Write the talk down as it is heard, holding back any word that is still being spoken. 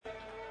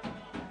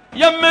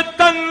يم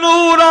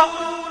التنورة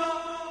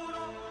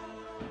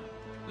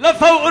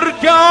لفوق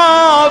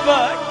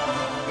ركابك،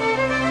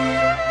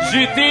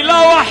 جيتي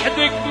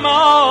لوحدك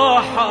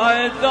ما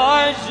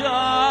حدا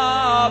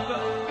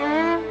جابك.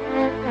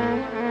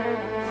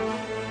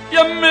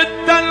 يم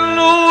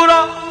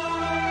التنورة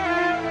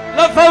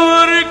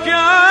لفوق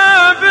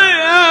ركابي،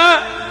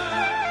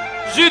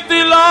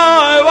 جيتي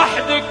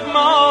لوحدك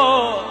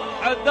ما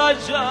حدا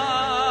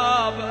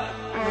جابك.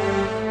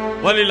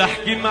 ولي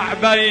لحكي مع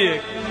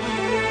بيك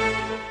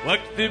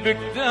واكتب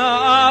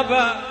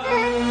كتابه،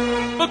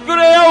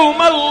 بكره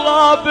يوم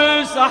الله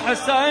بيسح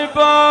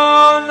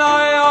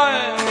سيبانا. يا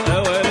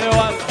ويلي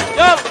ويلي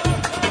يلا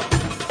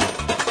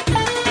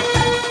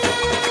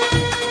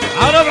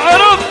عرب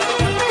عرب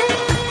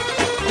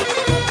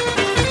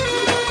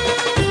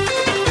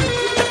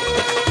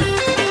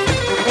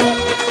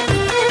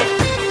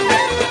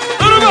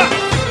اربع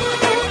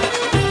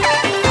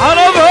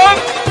عربهم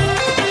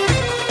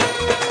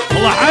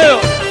الله حلو.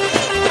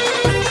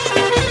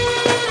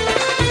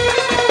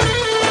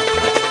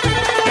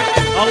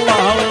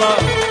 الله الله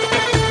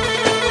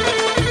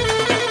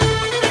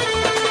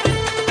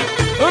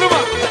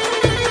اربع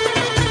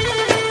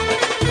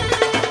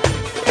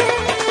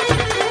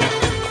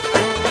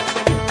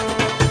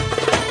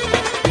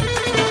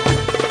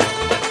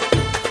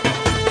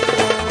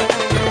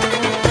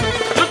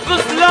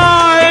تقص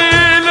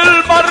لايل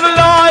البر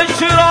لا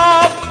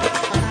شراب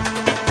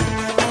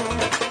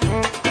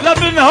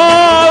لبن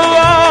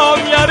هوام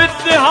يا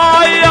ريتني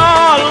هاي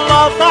يا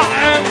الله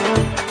طعم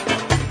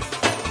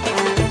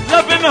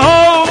لبن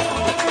هوام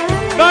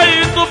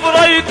بيت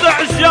بريت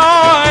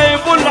عجايب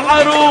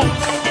والعروس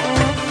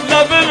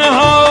لبن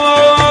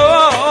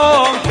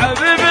هوام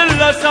حبيب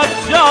الاسد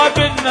جاب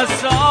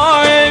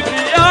النسايب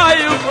يا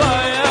يبا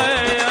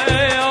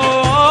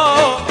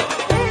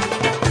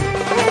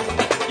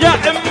يا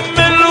ام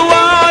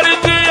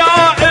الوارد يا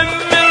ام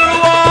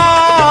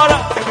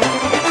الوارد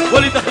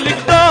ولي دخلك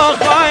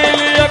داخل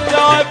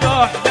يكتب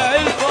احلى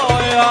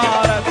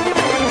الفيارة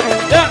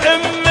يا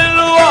ام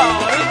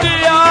الوارد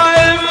يا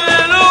ام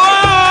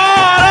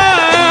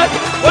الوارد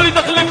ولي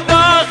دخلك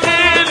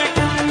داخلك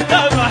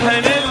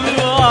تبحن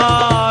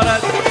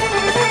الوارد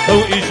لو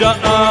اجا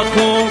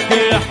اخوك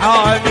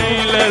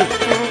حامل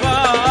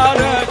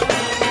المبارك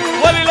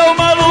ولي لو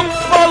ما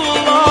لطف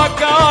الله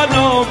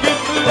كانوا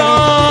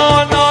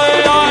قتلانا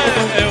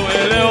يا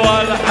ويلي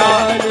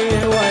والحال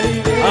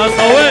ويلي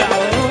اصوي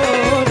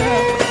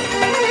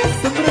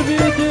صبر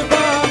بيدي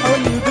باعوا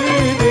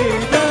البيني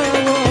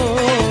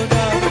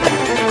داونا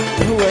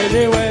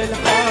ويلي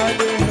والحال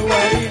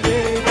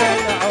ويلي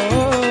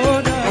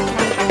دلعونا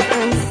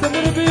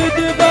صبر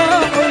بيدي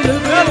باعوا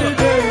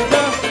البيني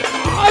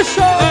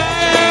عشا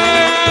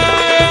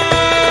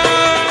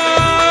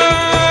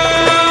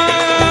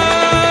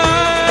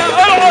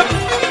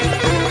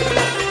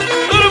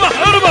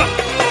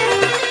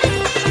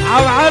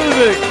عم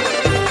علمك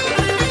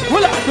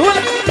ولعت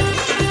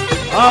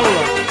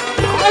الله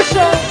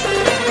عشا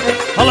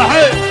الله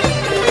حي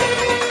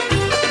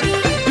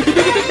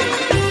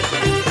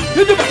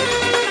يدب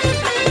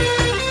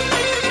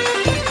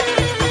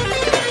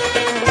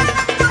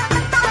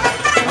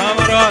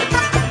مرات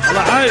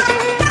الله حي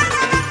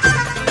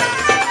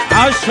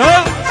عشا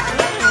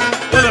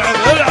العب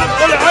العب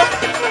العب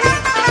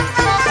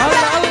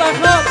الله الله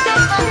خلاص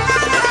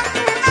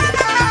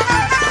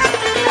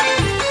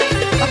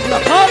احلى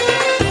خلاص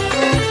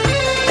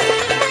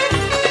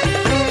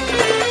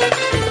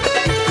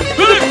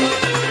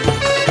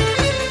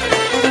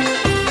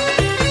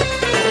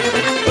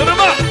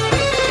ارمح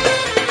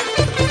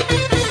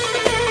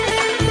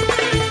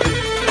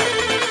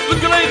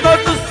لقريطة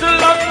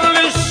السلم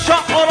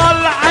للشقرة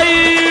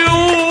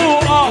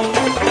العيوقة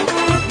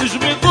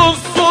نجمة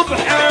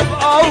الصبح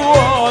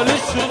بأول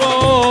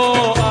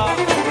شروقة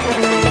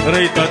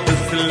قريطة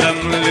السلم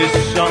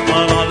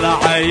للشقرة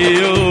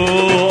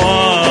العيوقة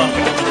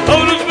أو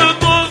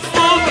نجمة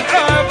الصبح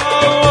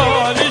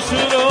بأول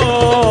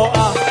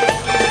شروقة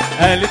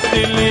قالت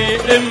لي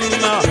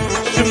إما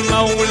شمة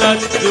ولا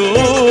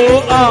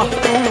تدوقة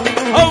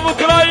أو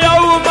بكرة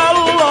يوم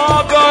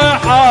الله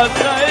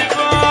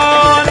بحاسبانا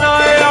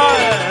يا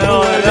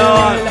ولد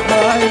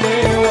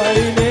ويلي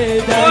ويلي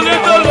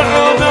ولد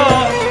العنا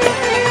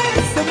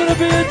الصبر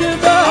بيدي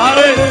باعوا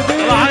عريس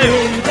الله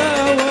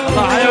البيني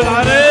الله حي داونا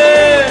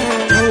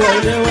العريس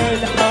ويلي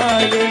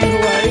والحال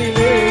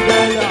ويلي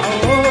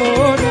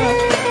دلعونا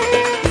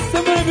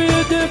الصبر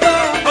بيدي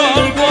باعوا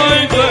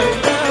البيضة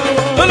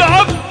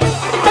العب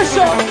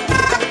عشا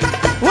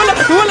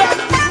ولعت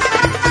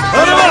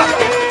اربع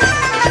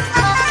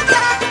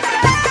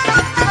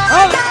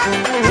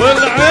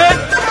والعين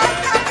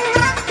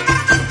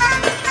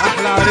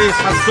احلى عريس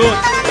حسون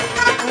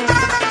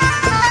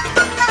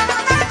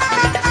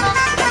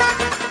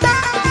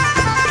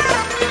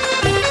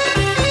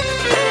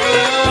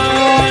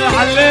يا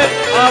حليت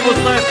ابو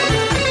صيف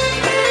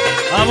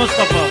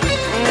مصطفى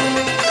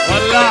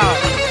ولعه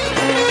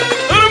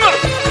ارمع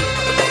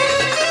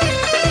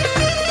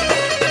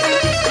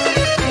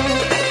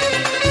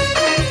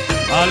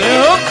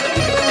عليهم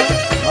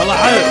الله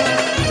حي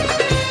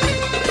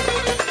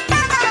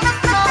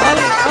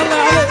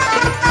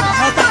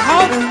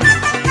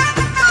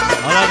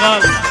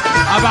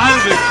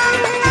بعلبك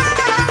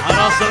على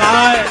راس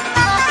العين.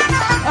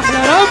 احلى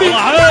رامي. الله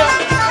عليك.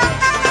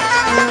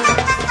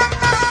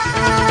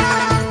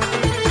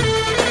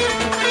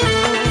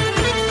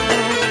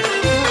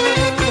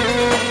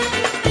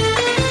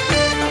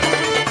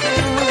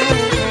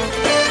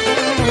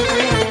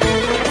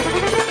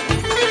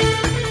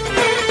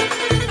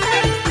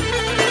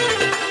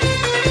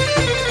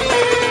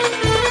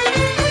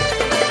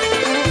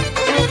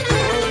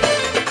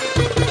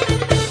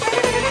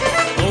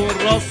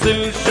 والراس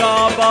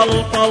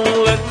الجبل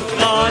طلت